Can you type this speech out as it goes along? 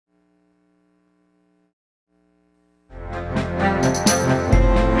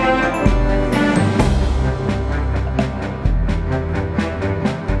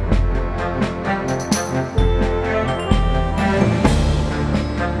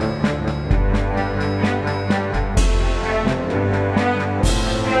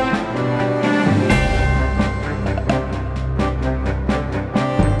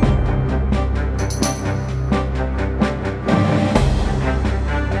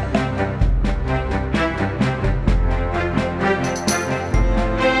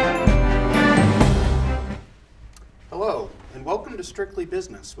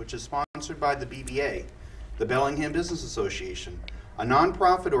Business, which is sponsored by the BBA, the Bellingham Business Association, a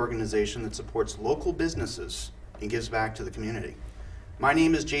nonprofit organization that supports local businesses and gives back to the community. My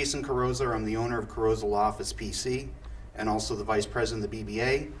name is Jason Carrozza. I'm the owner of Carrozza Law Office PC and also the Vice President of the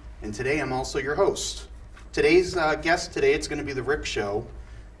BBA, and today I'm also your host. Today's guest today, it's going to be the Rick Show.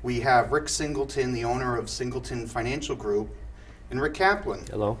 We have Rick Singleton, the owner of Singleton Financial Group, and Rick Kaplan.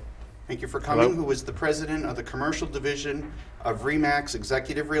 Hello. Thank you for coming. Hello. Who is the president of the commercial division of Remax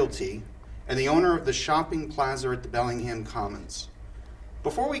Executive Realty and the owner of the shopping plaza at the Bellingham Commons.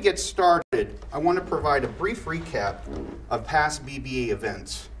 Before we get started, I want to provide a brief recap of past BBA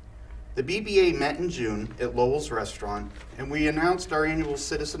events. The BBA met in June at Lowell's Restaurant, and we announced our annual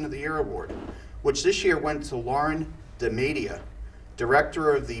Citizen of the Year Award, which this year went to Lauren DeMadia,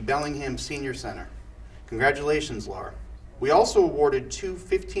 Director of the Bellingham Senior Center. Congratulations, Laura. We also awarded two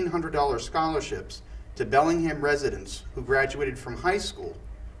 $1,500 scholarships to Bellingham residents who graduated from high school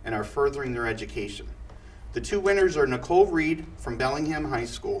and are furthering their education. The two winners are Nicole Reed from Bellingham High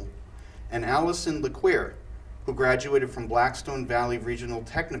School and Allison LeQuire, who graduated from Blackstone Valley Regional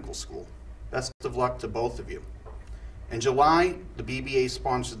Technical School. Best of luck to both of you. In July, the BBA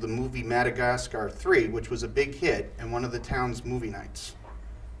sponsored the movie Madagascar 3, which was a big hit and one of the town's movie nights.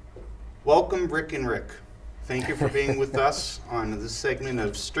 Welcome, Rick and Rick. Thank you for being with us on this segment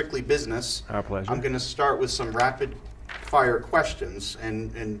of Strictly Business. Our pleasure. I'm going to start with some rapid fire questions,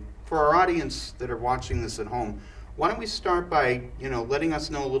 and for our audience that are watching this at home, why don't we start by letting us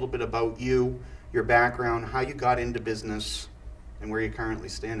know a little bit about you, your background, how you got into business, and where you currently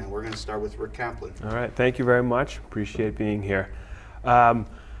stand. And we're going to start with Rick Kaplan. All right, thank you very much. Appreciate being here.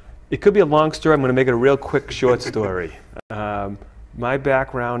 It could be a long story. I'm going to make it a real quick, short story. My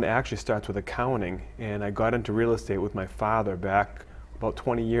background actually starts with accounting, and I got into real estate with my father back about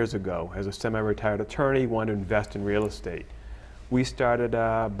 20 years ago. As a semi-retired attorney, wanted to invest in real estate. We started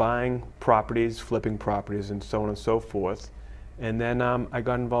buying properties, flipping properties, and so on and so forth. And then I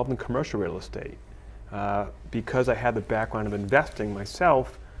got involved in commercial real estate. Because I had the background of investing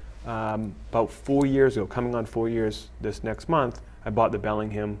myself, about 4 years ago, coming on 4 years this next month, I bought the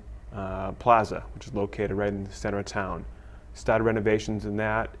Bellingham Plaza, which is located right in the center of town. Started renovations in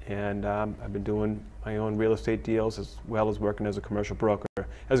that, and I've been doing my own real estate deals as well as working as a commercial broker.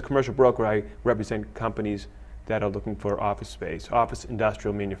 As a commercial broker, I represent companies that are looking for office space, office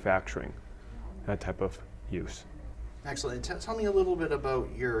industrial manufacturing, that type of use. Excellent. Tell me a little bit about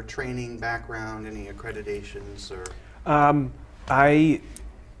your training background, any accreditations, or? I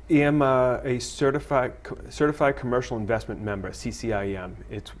am a certified commercial investment member, CCIM.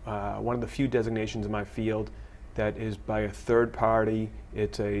 It's one of the few designations in my field that is by a third party.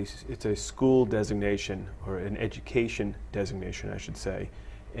 It's a school designation, or an education designation, I should say.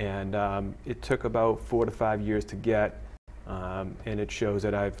 And it took about 4 to 5 years to get, and it shows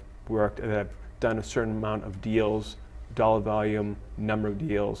that I've done a certain amount of deals, dollar volume, number of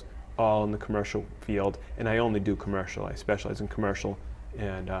deals, all in the commercial field. And I only do commercial. I specialize in commercial,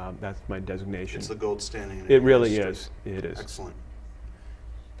 and that's my designation. It's the gold standard. It really is. It is. Excellent.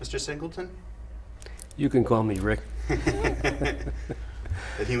 Mr. Singleton? You can call me Rick.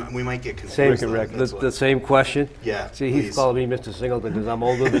 We might get confused. The same question? Yeah. See, please. he's calling me Mr. Singleton because I'm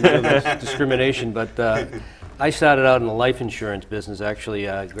older than you. That's discrimination. But I started out in the life insurance business. Actually,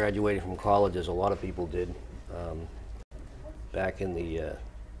 graduated from college, as a lot of people did, back in the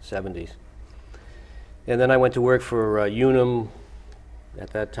 70s. And then I went to work for Unum,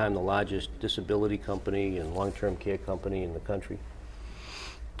 at that time the largest disability company and long-term care company in the country.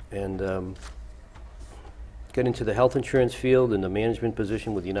 And got into the health insurance field in the management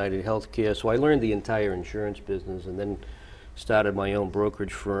position with United Healthcare. So I learned the entire insurance business, and then started my own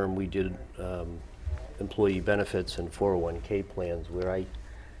brokerage firm. We did employee benefits and 401k plans, where I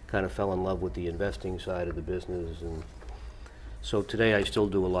kind of fell in love with the investing side of the business. And so today I still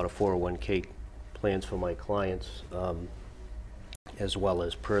do a lot of 401k plans for my clients, as well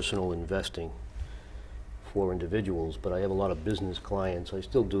as personal investing for individuals, but I have a lot of business clients. I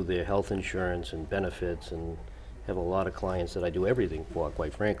still do their health insurance and benefits, and have a lot of clients that I do everything for,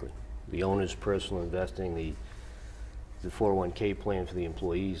 quite frankly. The owner's personal investing, the 401k plan for the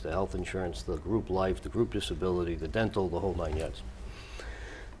employees, the health insurance, the group life, the group disability, the dental, the whole 9 yards.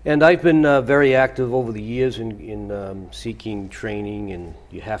 And I've been very active over the years in seeking training, and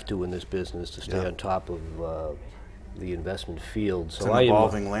you have to in this business to stay on top of the investment field. So it's an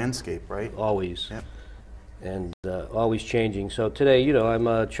evolving landscape, right? Always. Yep. And always changing. So today, I'm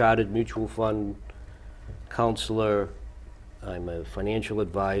a chartered mutual fund counselor. I'm a financial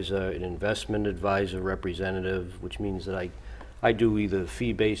advisor, an investment advisor representative, which means that I do either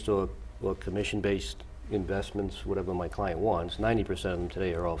fee-based or commission-based investments, whatever my client wants. 90% of them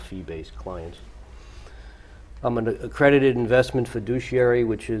today are all fee-based clients. I'm an accredited investment fiduciary,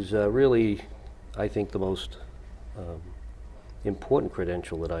 which is really, I think, the most important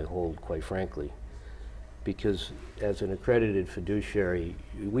credential that I hold, quite frankly. Because as an accredited fiduciary,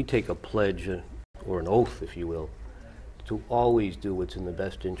 we take a pledge, or an oath, if you will, to always do what's in the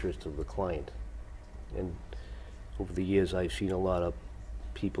best interest of the client. And over the years, I've seen a lot of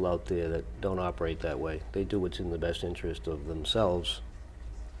people out there that don't operate that way. They do what's in the best interest of themselves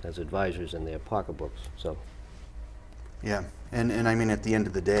as advisors in their pocketbooks. So. Yeah, and I mean, at the end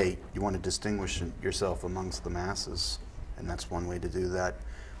of the day, you want to distinguish yourself amongst the masses, and that's one way to do that.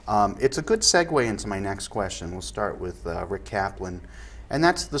 It's a good segue into my next question. We'll start with Rick Kaplan, and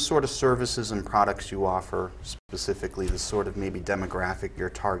that's the sort of services and products you offer, specifically the sort of maybe demographic you're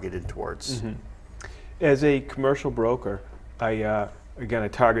targeted towards. Mm-hmm. As a commercial broker, again, I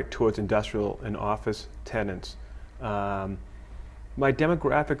target towards industrial and office tenants. My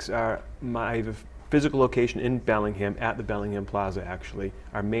demographics are my physical location in Bellingham, at the Bellingham Plaza actually.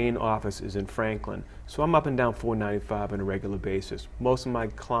 Our main office is in Franklin. So I'm up and down 495 on a regular basis. Most of my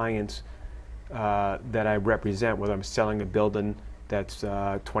clients that I represent, whether I'm selling a building that's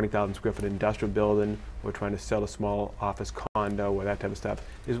 20,000 square foot industrial building, or trying to sell a small office condo or that type of stuff,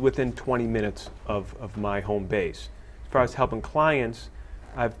 is within 20 minutes of my home base. As far as helping clients,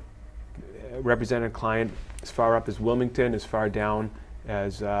 I've represented a client as far up as Wilmington, as far down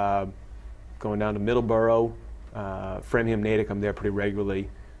as going down to Middleborough, Framingham, Natick. I'm there pretty regularly.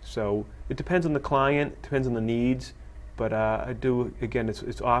 So it depends on the client, depends on the needs, but I do, again,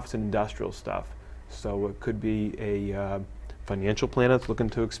 it's office and industrial stuff. So it could be a financial planner that's looking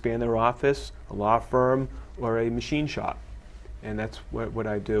to expand their office, a law firm, or a machine shop. And that's what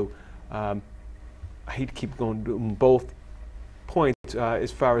I do. I hate to keep going to both points.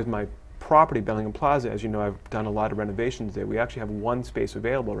 As far as my property, Bellingham Plaza, as you know, I've done a lot of renovations there. We actually have one space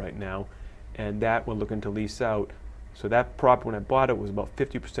available right now, and that we're looking to lease out. So that property, when I bought it, was about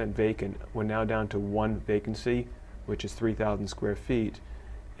 50% vacant. We're now down to one vacancy, which is 3,000 square feet,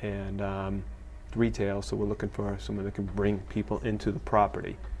 and retail, so we're looking for someone that can bring people into the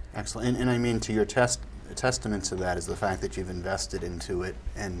property. Excellent. And I mean, to your testament to that is the fact that you've invested into it.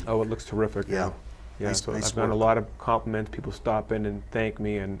 And oh, it looks terrific. Yeah. Yeah, nice, so nice I've gotten a work. lot of compliments. People stop in and thank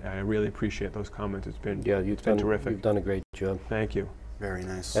me, and I really appreciate those comments. It's been, it's been terrific. You've done a great job. Thank you. Very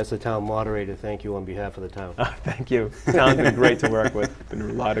nice. As the town moderator, thank you on behalf of the town. Thank you. Town's been great to work with. Been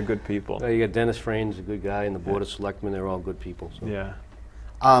a lot of good people. You got Dennis Frain's a good guy, and the Board of Selectmen, they're all good people. So. Yeah.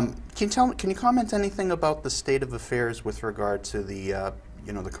 Can you comment anything about the state of affairs with regard to the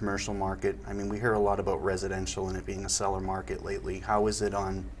the commercial market? I mean, we hear a lot about residential and it being a seller market lately. How is it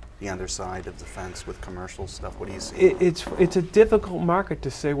on the other side of the fence with commercial stuff? What do you see? It's a difficult market to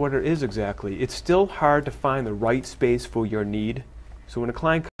say what it is exactly. It's still hard to find the right space for your need. So when a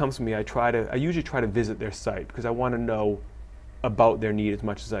client comes to me, I usually try to visit their site because I want to know about their need as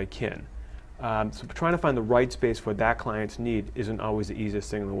much as I can. So trying to find the right space for that client's need isn't always the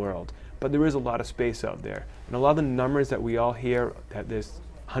easiest thing in the world. But there is a lot of space out there. And a lot of the numbers that we all hear, that there's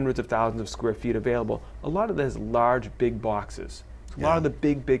hundreds of thousands of square feet available, a lot of that is large, big boxes. So a lot of the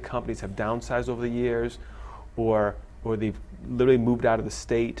big companies have downsized over the years, or they've literally moved out of the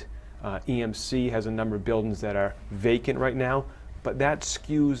state. EMC has a number of buildings that are vacant right now, but that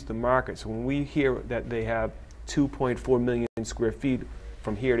skews the market. So when we hear that they have 2.4 million square feet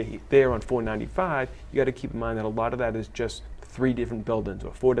from here to there on 495, you got to keep in mind that a lot of that is just 3 different buildings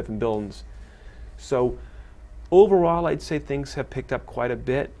or 4 different buildings. So overall, I'd say things have picked up quite a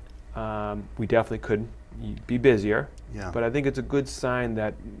bit. We definitely could be busier, but I think it's a good sign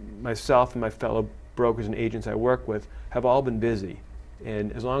that myself and my fellow brokers and agents I work with have all been busy.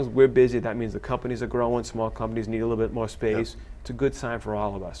 And as long as we're busy, that means the companies are growing, small companies need a little bit more space. It's a good sign for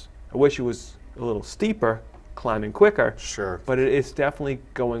all of us. I wish it was a little steeper, climbing quicker, but it's definitely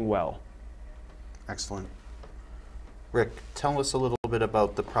going well. Excellent. Rick, tell us a little bit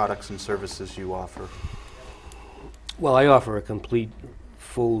about the products and services you offer. Well, I offer a complete,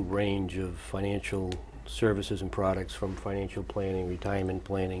 full range of financial services and products, from financial planning, retirement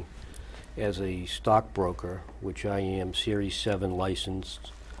planning. As a stockbroker, which I am Series 7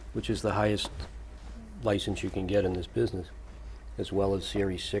 licensed, which is the highest license you can get in this business, as well as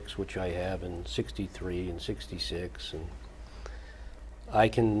Series 6, which I have, and 63 and 66. And I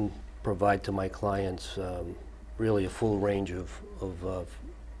can provide to my clients really a full range of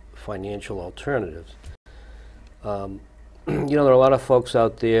financial alternatives. There are a lot of folks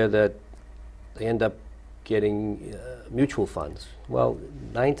out there that they end up getting mutual funds. Well,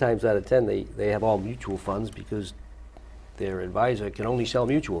 9 times out of 10, they have all mutual funds because their advisor can only sell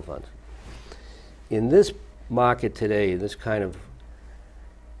mutual funds. in this market today, this kind of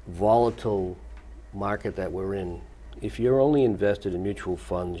volatile market that we're in, if you're only invested in mutual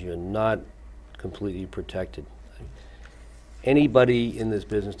funds, you're not completely protected. Anybody in this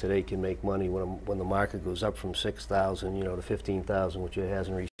business today can make money when the market goes up from 6,000, to 15,000, which it has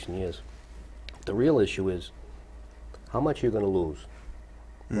in recent years. The real issue is how much you're going to lose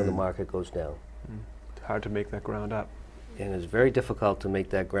when the market goes down. It's hard to make that ground up. And it's very difficult to make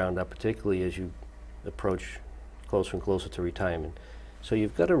that ground up, particularly as you approach closer and closer to retirement. So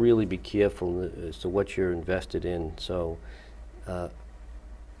you've got to really be careful as to what you're invested in. So I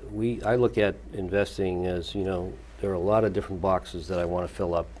look at investing as, there are a lot of different boxes that I want to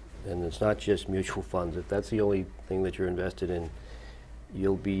fill up, and it's not just mutual funds. If that's the only thing that you're invested in,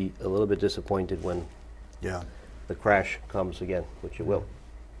 you'll be a little bit disappointed when the crash comes again, which it will.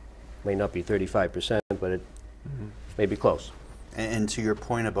 May not be 35%, but it may be close. And to your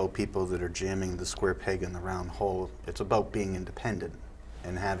point about people that are jamming the square peg in the round hole, it's about being independent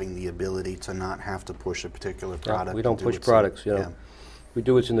and having the ability to not have to push a particular product. We don't push products, We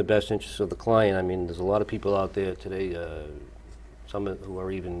do what's in the best interest of the client. I mean, there's a lot of people out there today, some who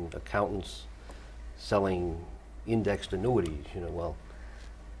are even accountants selling indexed annuities, well,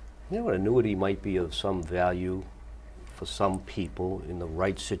 an annuity might be of some value for some people in the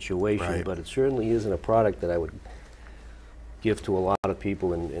right situation, but it certainly isn't a product that I would give to a lot of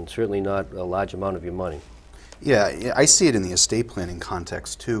people, and certainly not a large amount of your money. Yeah, I see it in the estate planning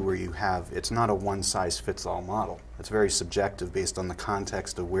context too, where it's not a one-size-fits-all model. It's very subjective based on the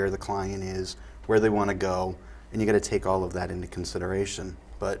context of where the client is, where they want to go, and you got to take all of that into consideration.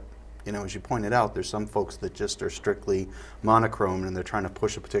 But, as you pointed out, there's some folks that just are strictly monochrome and they're trying to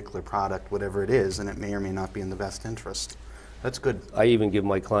push a particular product, whatever it is, and it may or may not be in the best interest. That's good. I even give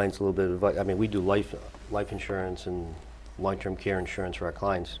my clients a little bit of advice. I mean, we do life insurance and long-term care insurance for our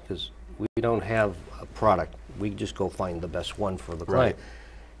clients because we don't have a product. We just go find the best one for the client.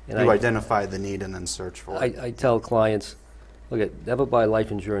 And you identify the need and then search for it. I tell clients, never buy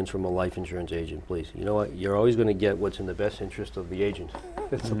life insurance from a life insurance agent, please. You know what? You're always going to get what's in the best interest of the agent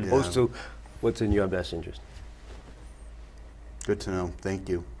as opposed to what's in your best interest. Good to know. Thank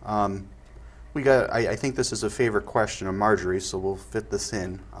you. I think this is a favorite question of Marjorie, so we'll fit this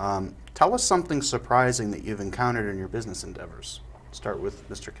in. Tell us something surprising that you've encountered in your business endeavors. Start with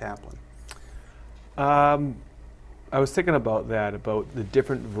Mr. Kaplan. I was thinking about the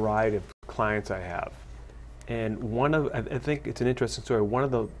different variety of clients I have. And I think it's an interesting story. One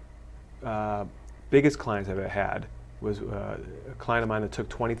of the biggest clients I've ever had was a client of mine that took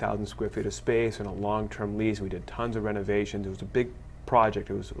 20,000 square feet of space and a long-term lease. We did tons of renovations. It was a big project.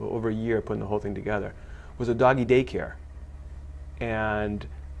 It was over a year putting the whole thing together. It was a doggy daycare. And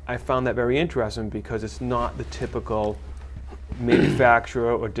I found that very interesting because it's not the typical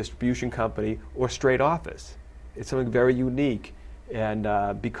manufacturer or distribution company or straight office. It's something very unique, and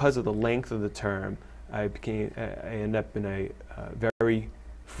because of the length of the term, I ended up in a very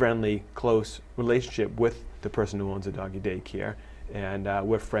friendly, close relationship with the person who owns the doggy daycare, and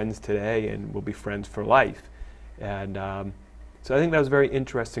we're friends today, and we'll be friends for life. And so I think that was a very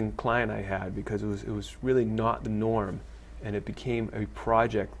interesting client I had because it was really not the norm, and it became a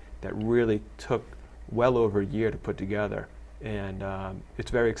project that really took well over a year to put together. And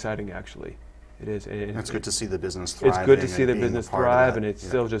it's very exciting, actually. It is. And it's good to see the business thrive. It's good to see the business thrive, and it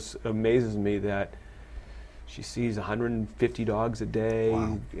still just amazes me that she sees 150 dogs a day,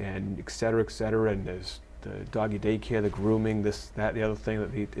 and et cetera, and there's the doggy daycare, the grooming, this, that, the other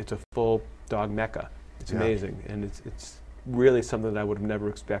thing. It's a full dog mecca. It's amazing, and it's really something that I would have never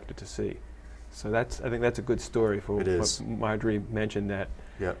expected to see. So I think that's a good story for what Marjorie mentioned, that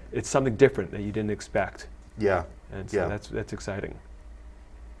it's something different that you didn't expect. Yeah. And so that's exciting.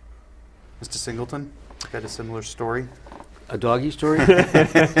 Mr. Singleton, got a similar story? A doggy story?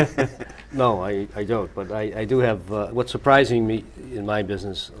 No, I don't. But I do have, what's surprising me in my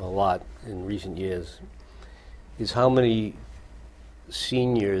business a lot in recent years is how many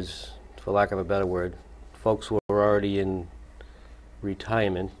seniors, for lack of a better word, folks who are already in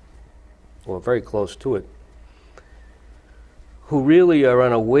retirement or very close to it, who really are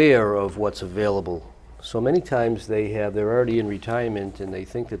unaware of what's available. So many times they're already in retirement and they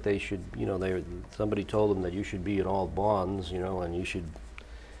think that they should, somebody told them that you should be in all bonds, and you should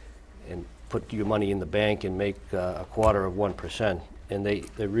put your money in the bank and make 0.25%. And they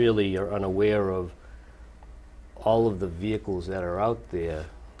really are unaware of all of the vehicles that are out there,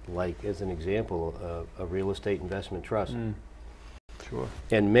 like, as an example, a real estate investment trust. Sure.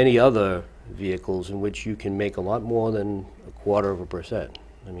 And many other vehicles in which you can make a lot more than 0.25%.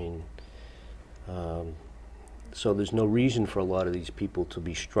 I mean, So there's no reason for a lot of these people to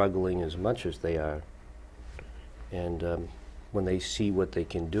be struggling as much as they are. And when they see what they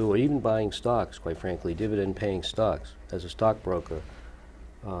can do, or even buying stocks, quite frankly, dividend-paying stocks, as a stockbroker,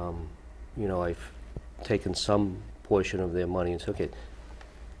 you know, I've taken some portion of their money and said, okay,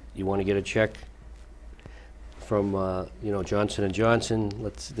 you want to get a check from, you know, Johnson & Johnson,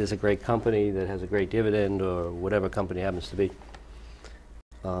 there's a great company that has a great dividend, or whatever company happens to be.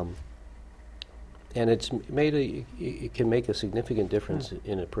 And it can make a significant difference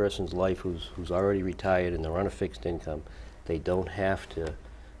in a person's life who's already retired and they're on a fixed income. They don't have to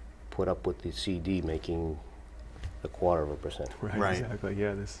put up with the CD making 1/4%. Right. Exactly.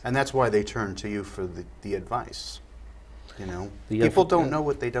 Yeah. And that's why they turn to you for the advice. You know, The people don't know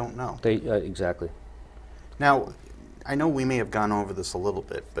what they don't know. Exactly. Now, I know we may have gone over this a little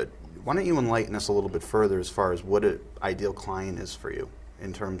bit, but why don't you enlighten us a little bit further as far as what an ideal client is for you,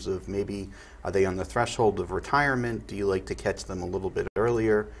 in terms of maybe are they on the threshold of retirement? Do you like to catch them a little bit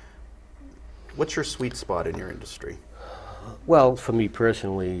earlier? What's your sweet spot in your industry? Well, for me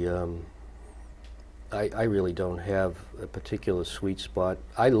personally, I really don't have a particular sweet spot.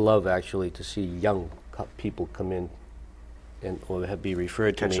 I love actually to see young people come in or be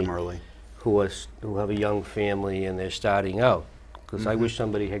referred to Catch me them early. who have a young family and they're starting out. Because I wish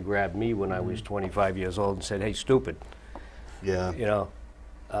somebody had grabbed me when I was 25 years old and said, hey, stupid, Yeah. you know,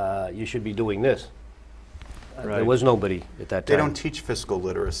 you should be doing this. There Right. was nobody at that time. They don't teach fiscal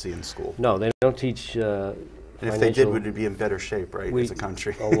literacy in school. No, they don't teach And if they did, would it be in better shape, right, as a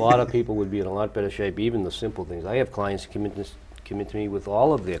country? A lot of people would be in a lot better shape, even the simple things. I have clients come in to me with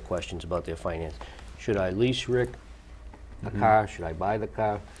all of their questions about their finance. Should I lease, Rick, a car? Should I buy the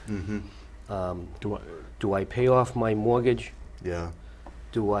car? Do I pay off my mortgage? Yeah.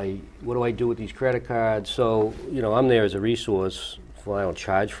 What do I do with these credit cards? So, you know, I'm there as a resource. Well, I don't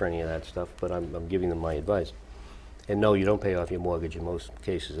charge for any of that stuff, but I'm giving them my advice. And no, you don't pay off your mortgage in most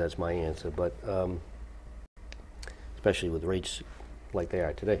cases. That's my answer. But especially with rates like they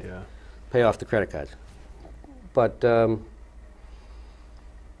are today. Yeah. Pay off the credit cards. But what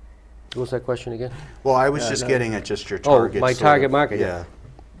was that question again? Well, I was just getting at just your target. Oh, my target market. Yeah.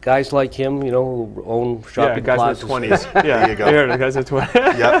 Guys like him, you know, who own shopping guys plazas. in the 20s. Yeah, There you go. There, the guys in the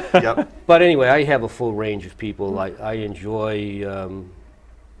 20s. Yep, yep. But anyway, I have a full range of people. I enjoy,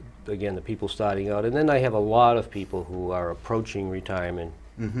 again, the people starting out. And then I have a lot of people who are approaching retirement.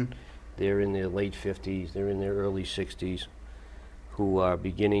 They're in their late 50s, they're in their early 60s, who are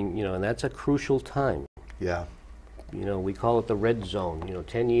beginning, you know, and that's a crucial time. Yeah. You know, we call it the red zone, you know,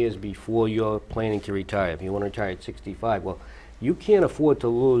 10 years before you're planning to retire. If you want to retire at 65, well, you can't afford to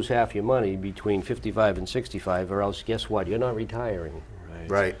lose half your money between 55 and 65, or else guess what? You're not retiring.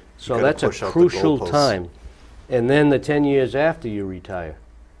 Right. So that's a crucial time. And then the 10 years after you retire.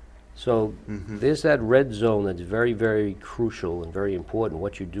 So there's that red zone that's very, very crucial and very important,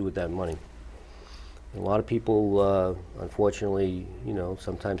 what you do with that money. And a lot of people, unfortunately, you know,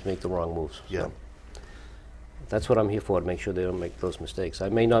 sometimes make the wrong moves. Yeah. So that's what I'm here for, to make sure they don't make those mistakes. I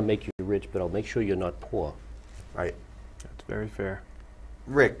may not make you rich, but I'll make sure you're not poor. Right. That's very fair.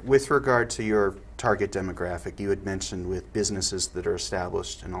 Rick, with regard to your target demographic, you had mentioned with businesses that are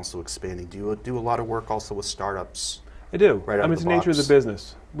established and also expanding. Do you do a lot of work also with startups? I do. Right out I mean, of it's the the nature of box. the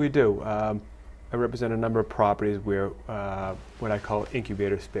business. We do. I represent a number of properties where what I call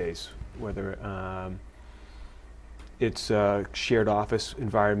incubator space, whether it's a shared office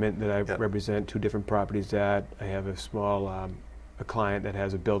environment that I represent 2 different properties at. I have a small a client that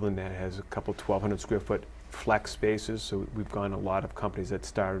has a building that has a couple 1,200 square foot flex spaces. So we've gone a lot of companies that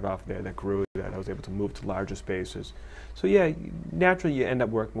started off there that grew, that I was able to move to larger spaces. So yeah, naturally you end up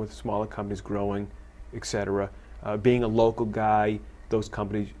working with smaller companies growing, etc. Being a local guy, those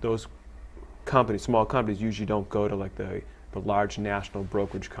companies, small companies usually don't go to like the large national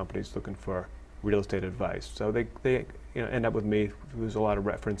brokerage companies looking for real estate advice. So they you know, end up with me. There's a lot of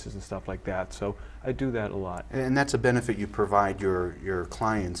references and stuff like that. So I do that a lot. And that's a benefit you provide your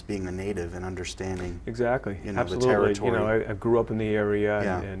clients, being a native and understanding. Exactly. You know, Absolutely. the territory. You know, I grew up in the area,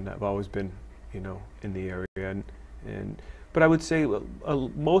 Yeah. and I've always been, you know, in the area. But I would say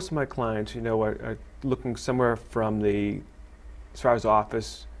most of my clients, you know, are looking somewhere from as far as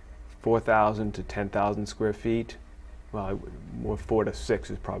office, 4,000 to 10,000 square feet. Well, more 4 to 6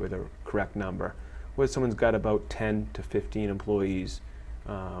 is probably the correct number. Where someone's got about 10 to 15 employees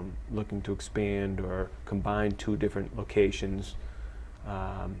looking to expand or combine 2 different locations.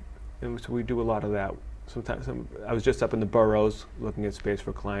 And so we do a lot of that. Sometimes I was just up in the boroughs looking at space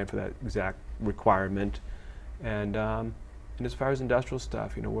for a client for that exact requirement. And as far as industrial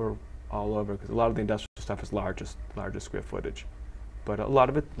stuff, you know, we're all over, because a lot of the industrial stuff is larger square footage. But a lot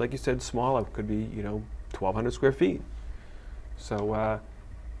of it, like you said, smaller. Could be, you know, 1,200 square feet. So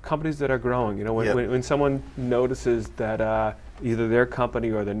companies that are growing, you know, when, Yep. when someone notices that either their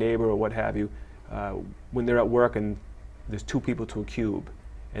company or their neighbor or what have you, when they're at work and there's 2 people to a cube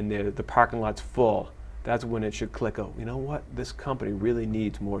and the parking lot's full, that's when it should click, oh, you know what, this company really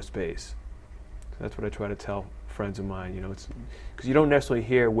needs more space. So that's what I try to tell friends of mine, you know, it's because you don't necessarily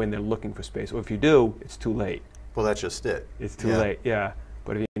hear when they're looking for space, or if you do, it's too late. Well, that's just it. It's too late, yeah.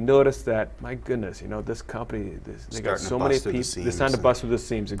 But if you notice that, my goodness, you know, this company, they got Starting to so many bust through the people, they're starting to seams bust through the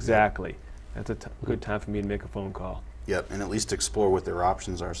seams, exactly. That's a good time for me to make a phone call. Yep, and at least explore what their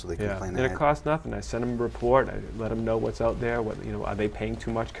options are so they can Yeah, plan and ahead. it costs nothing. I send them a report. I let them know what's out there. What, you know, are they paying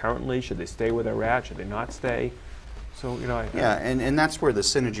too much currently? Should they stay where they're at? Should they not stay? So, you know, Yeah, and that's where the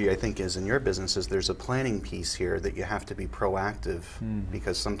synergy, I think, is in your business, is there's a planning piece here that you have to be proactive,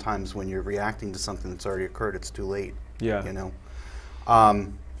 because sometimes when you're reacting to something that's already occurred, it's too late. Yeah. You know?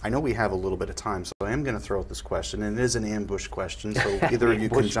 I know we have a little bit of time, so I am going to throw out this question, and it is an ambush question, so either of you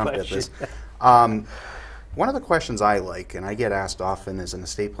can Ambush jump at this. One of the questions I like, and I get asked often as an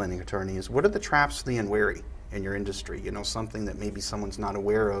estate planning attorney, is what are the traps for the unwary in your industry? You know, something that maybe someone's not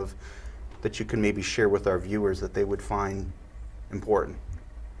aware of that you can maybe share with our viewers that they would find important.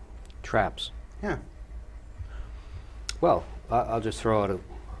 Traps. Yeah. Well, I'll just throw out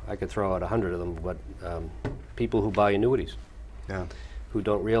I could throw out 100 of them, but people who buy annuities, Yeah. who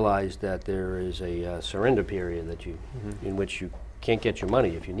don't realize that there is a surrender period that in which you can't get your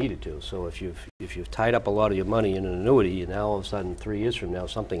money if you needed to. So if you've tied up a lot of your money in an annuity, and now all of a sudden 3 years from now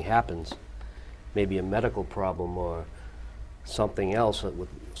something happens, maybe a medical problem or something else,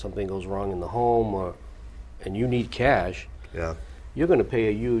 something goes wrong in the home, and you need cash, Yeah. you're going to pay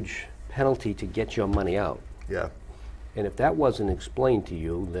a huge penalty to get your money out. Yeah. And if that wasn't explained to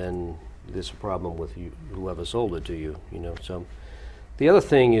you, then there's a problem with you, whoever sold it to you, you know. So the other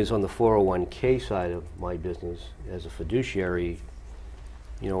thing is on the 401k side of my business, as a fiduciary,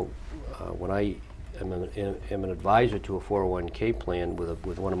 you know, when I am an advisor to a 401k plan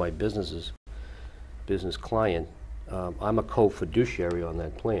with one of my business client, I'm a co-fiduciary on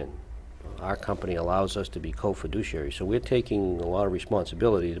that plan. Our company allows us to be co-fiduciary, so we're taking a lot of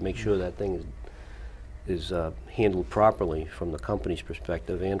responsibility to make sure that thing is handled properly from the company's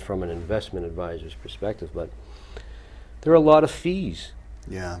perspective and from an investment advisor's perspective. But there are a lot of fees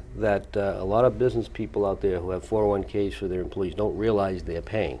Yeah. that a lot of business people out there who have 401ks for their employees don't realize they're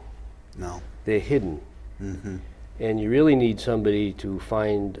paying. No. They're hidden. And you really need somebody to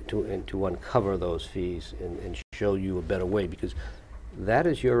to uncover those fees and show you a better way, because that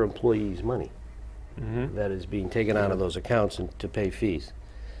is your employee's money that is being taken out of those accounts and to pay fees.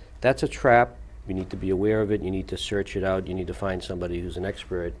 That's a trap. You need to be aware of it. You need to search it out. You need to find somebody who's an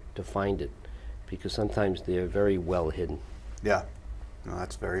expert to find it, because sometimes they're very well hidden. Yeah. No,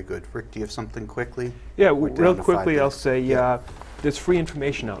 that's very good. Rick, do you have something quickly? Yeah, We're down real to 5 quickly, I'll minutes. say Yeah. there's free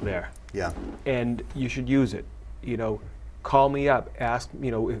information out there, Yeah. and you should use it. You know, call me up, ask, you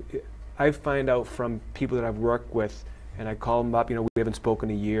know, I find out from people that I've worked with, and I call them up, you know, we haven't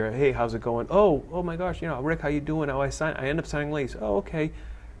spoken a year. Hey, how's it going? Oh my gosh, you know, Rick, how you doing? Oh, I end up signing lease. Oh, okay.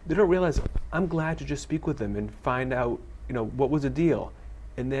 They don't realize I'm glad to just speak with them and find out, you know, what was the deal.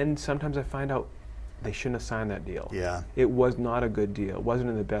 And then sometimes I find out they shouldn't have signed that deal. Yeah. It was not a good deal. It wasn't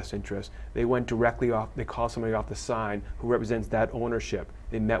in the best interest. They went directly off, they called somebody off the sign who represents that ownership.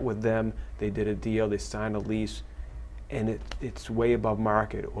 They met with them, they did a deal, they signed a lease, and it's way above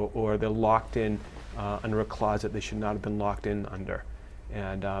market, or they're locked in under a clause that they should not have been locked in under.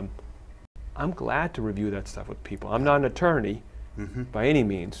 And I'm glad to review that stuff with people. I'm not an attorney by any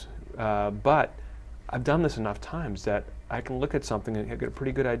means, but I've done this enough times that I can look at something and get a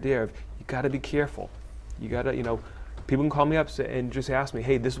pretty good idea of, you got to be careful. You got to, you know, people can call me up and just ask me,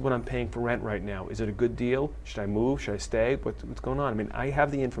 hey, this is what I'm paying for rent right now. Is it a good deal? Should I move? Should I stay? What's going on? I mean, I have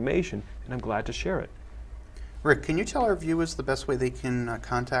the information, and I'm glad to share it. Rick, can you tell our viewers the best way they can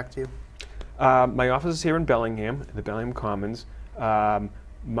contact you? My office is here in Bellingham, the Bellingham Commons.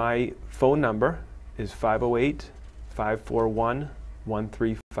 My phone number is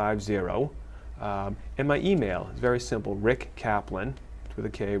 508-541-1350. And my email is very simple, Rick Kaplan, with a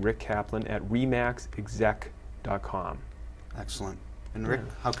K, Rick Kaplan at remaxexec.com. Excellent. And Rick,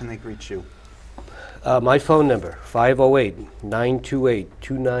 how can they reach you? My phone number,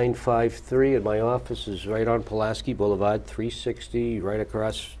 508-928-2953, and my office is right on Pulaski Boulevard, 360, right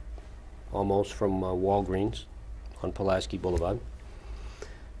across almost from Walgreens on Pulaski Boulevard.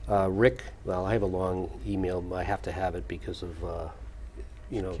 Rick, well, I have a long email. I have to have it because of,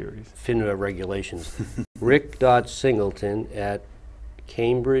 you know, FINRA regulations.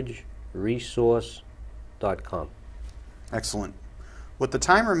 rick.singleton@cambridgeresource.com. Excellent. With the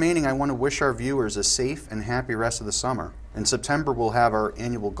time remaining, I want to wish our viewers a safe and happy rest of the summer. In September, we'll have our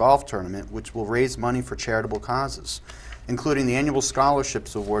annual golf tournament, which will raise money for charitable causes, including the annual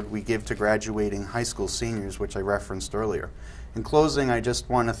scholarships award we give to graduating high school seniors, which I referenced earlier. In closing, I just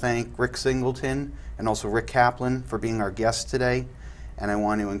want to thank Rick Singleton and also Rick Kaplan for being our guests today, and I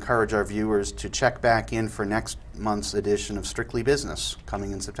want to encourage our viewers to check back in for next month's edition of Strictly Business,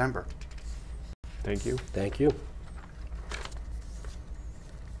 coming in September. Thank you. Thank you.